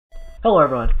Hello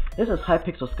everyone, this is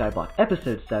Hypixel Skyblock,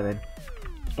 episode 7,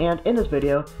 and in this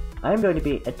video, I am going to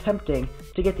be attempting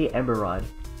to get the Ember Rod,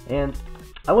 and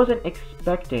I wasn't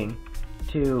expecting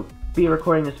to be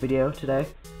recording this video today,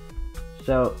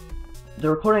 so the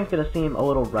recording is going to seem a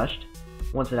little rushed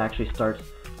once it actually starts.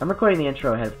 I'm recording the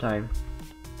intro ahead of time,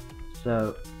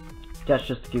 so that's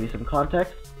just to give you some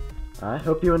context. I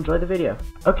hope you enjoy the video.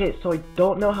 Okay, so I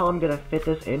don't know how I'm going to fit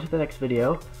this into the next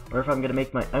video, or if I'm going to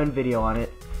make my own video on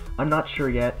it. I'm not sure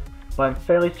yet, but I'm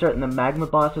fairly certain the Magma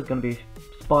boss is going to be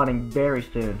spawning very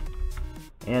soon.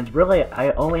 And really,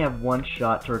 I only have one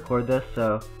shot to record this,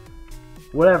 so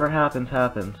whatever happens,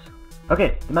 happens.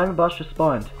 Okay, the Magma boss just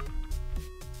spawned.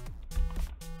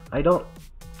 I'm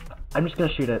just going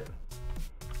to shoot it.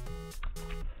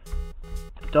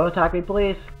 Don't attack me,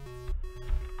 please.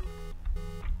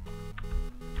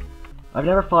 I've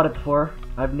never fought it before.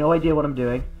 I have no idea what I'm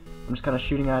doing. I'm just kind of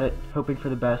shooting at it, hoping for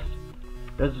the best.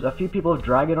 There's a few people with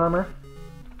dragon armor,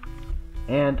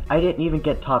 and I didn't even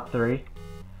get top 3.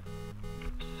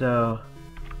 So,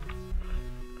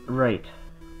 right.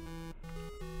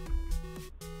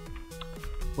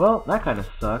 Well, that kind of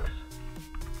sucks.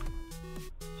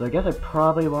 So I guess I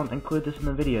probably won't include this in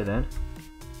the video then.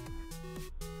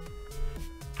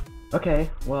 Okay,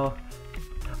 well...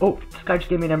 Oh, this guy just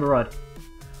gave me an Ember Rod.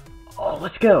 Oh,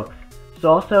 let's go!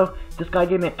 So also, this guy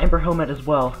gave me an Ember helmet as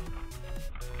well.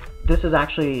 This is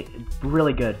actually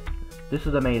really good. This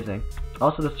is amazing.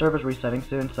 Also, the server's resetting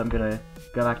soon, so I'm gonna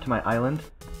go back to my island.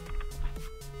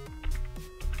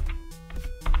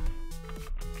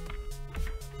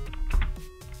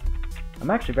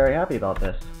 I'm actually very happy about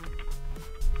this.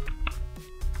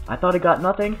 I thought I got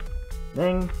nothing,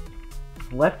 then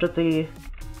left with the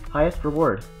highest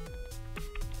reward.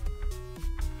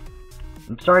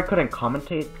 I'm sorry I couldn't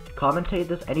commentate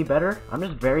this any better. I'm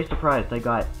just very surprised I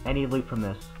got any loot from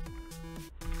this.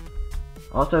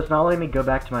 Also, it's not letting me go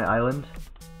back to my island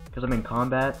because I'm in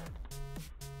combat.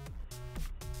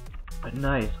 But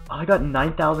nice. Oh, I got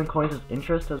 9,000 coins as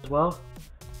interest as well.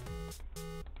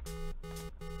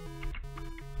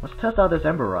 Let's test out this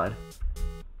Ember Rod.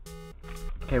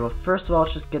 Okay, well first of all,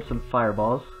 let's just get some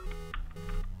fireballs.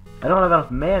 I don't have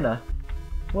enough mana.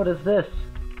 What is this?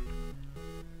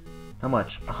 How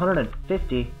much?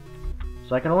 150.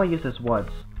 So I can only use this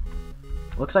once.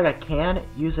 Looks like I can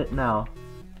use it now.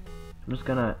 I'm just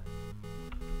gonna...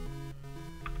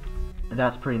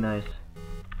 That's pretty nice.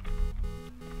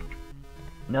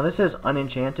 Now this is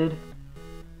unenchanted,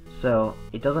 so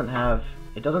it doesn't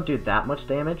do that much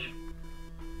damage,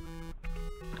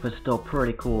 but still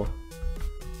pretty cool.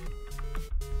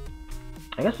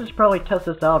 I guess I should probably test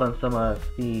this out on some of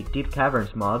the Deep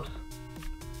Caverns mobs.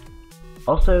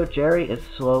 Also, Jerry is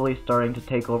slowly starting to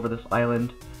take over this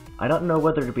island. I don't know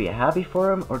whether to be happy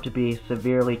for him or to be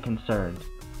severely concerned.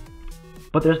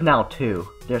 But there's now 2.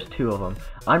 There's 2 of them.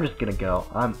 I'm just gonna go.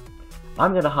 I'm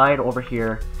gonna hide over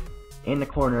here in the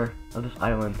corner of this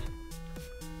island.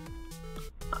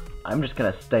 I'm just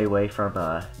gonna stay away from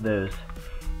those.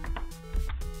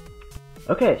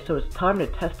 Okay, so it's time to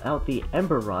test out the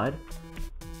Ember Rod.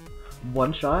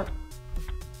 One shot.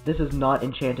 This is not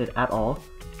enchanted at all.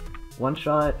 One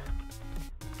shot.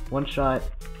 One shot.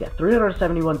 Yeah,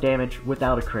 371 damage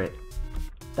without a crit.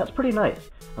 That's pretty nice.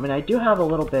 I mean, I do have a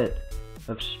little bit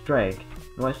of strength.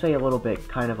 When I say a little bit,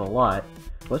 kind of a lot.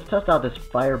 Let's test out this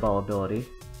fireball ability.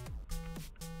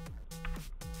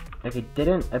 Like, it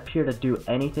didn't appear to do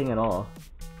anything at all.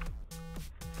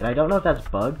 And I don't know if that's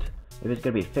bugged, if it's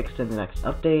gonna be fixed in the next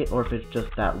update, or if it's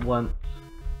just that one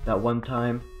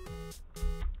time.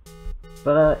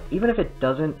 But even if it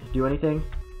doesn't do anything,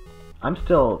 I'm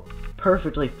still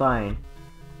perfectly fine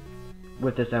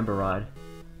with this Ember Rod.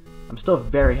 I'm still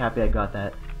very happy I got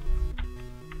that.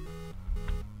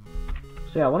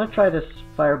 So yeah, I want to try this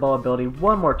fireball ability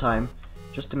one more time,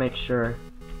 just to make sure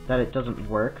that it doesn't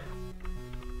work.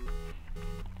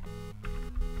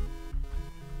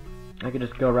 I could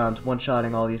just go around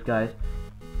one-shotting all these guys.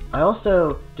 I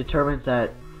also determined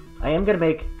that I am going to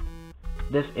make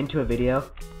this into a video,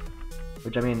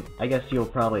 which, I mean, I guess you'll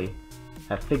probably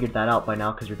have figured that out by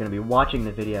now because you're going to be watching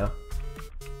the video.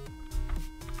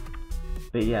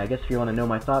 But yeah, I guess if you want to know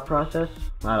my thought process,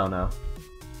 I don't know.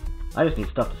 I just need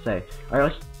stuff to say.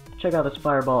 Alright, let's check out this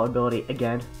fireball ability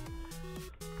again.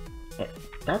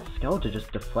 That skeleton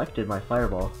just deflected my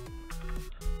fireball.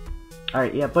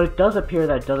 Alright, yeah, but it does appear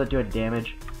that it doesn't do any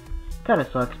damage. Kinda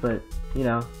sucks, but, you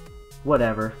know,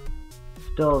 whatever.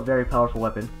 Still a very powerful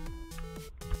weapon.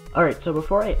 Alright, so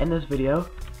before I end this video,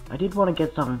 I did want to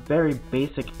get some very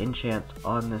basic enchants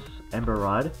on this Ember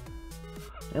Rod.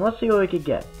 And let's see what we could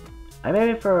get. I'm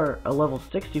aiming for a level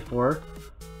 64,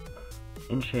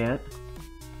 enchant.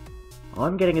 All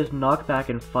I'm getting is knockback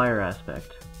and fire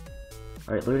aspect.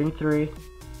 Alright, looting 3.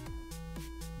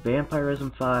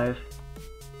 Vampirism 5.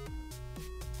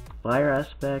 Fire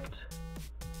aspect.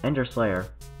 Ender Slayer.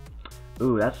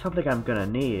 Ooh, that's something I'm gonna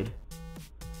need.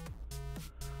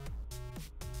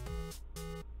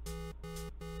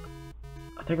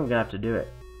 I think I'm gonna have to do it.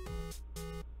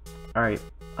 Alright,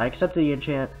 I accept the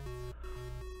enchant.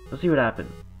 Let's see what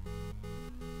happens.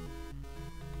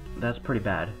 That's pretty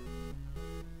bad.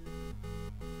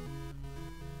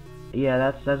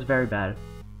 Yeah, that's very bad.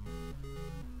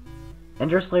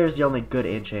 Ender Slayer is the only good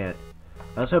enchant.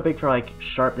 I was hoping for like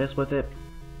sharpness with it.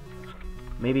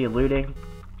 Maybe looting.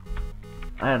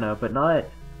 I don't know, but not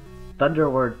Thunder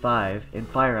Word 5 in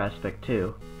Fire Aspect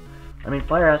 2. I mean,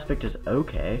 Fire Aspect is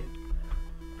okay,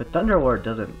 but Thunder Word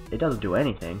doesn't do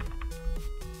anything.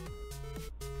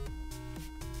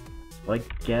 Well,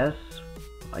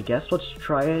 I guess let's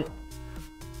try it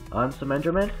on some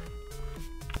Enderman.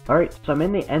 Alright, so I'm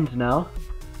in the end now.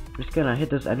 I'm just gonna hit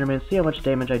this Enderman, see how much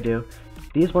damage I do.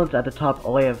 These ones at the top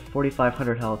only have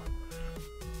 4,500 health.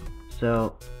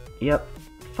 So, yep,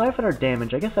 500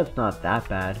 damage. I guess that's not that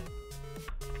bad.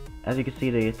 As you can see,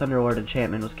 the Thunderlord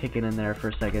enchantment was kicking in there for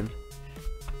a second.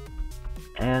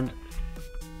 And,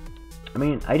 I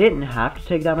mean, I didn't have to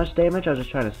take that much damage. I was just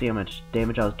trying to see how much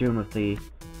damage I was doing with the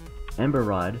Ember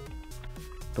Rod.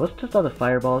 But let's test all the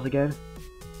fireballs again.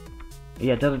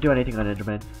 Yeah, it doesn't do anything on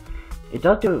Enderman. It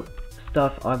does do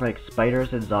stuff on like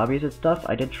spiders and zombies and stuff.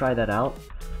 I did try that out.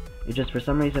 It just, for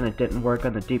some reason, it didn't work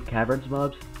on the deep caverns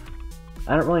mobs.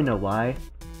 I don't really know why.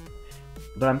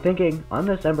 But I'm thinking, on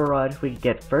this Ember Rod, we could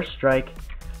get First Strike,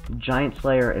 Giant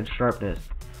Slayer, and Sharpness.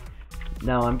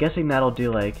 Now, I'm guessing that'll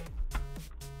do like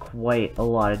quite a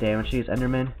lot of damage to these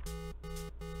Endermen.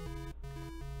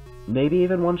 Maybe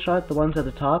even one-shot the ones at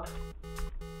the top.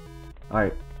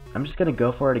 Alright, I'm just gonna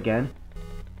go for it again.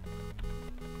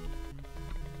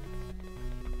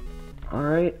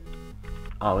 Alright.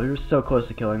 Oh, we were so close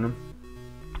to killing them.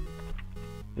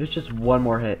 It was just one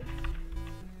more hit.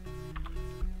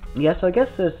 Yeah, so I guess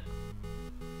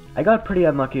I got pretty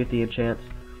unlucky with the enchants.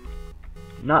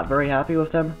 Not very happy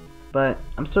with them, but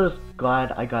I'm still just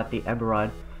glad I got the Ember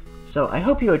Rod. So I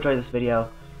hope you enjoyed this video.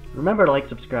 Remember to like,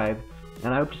 subscribe,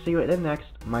 and I hope to see you in the next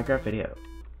Minecraft video.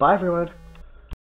 Bye everyone!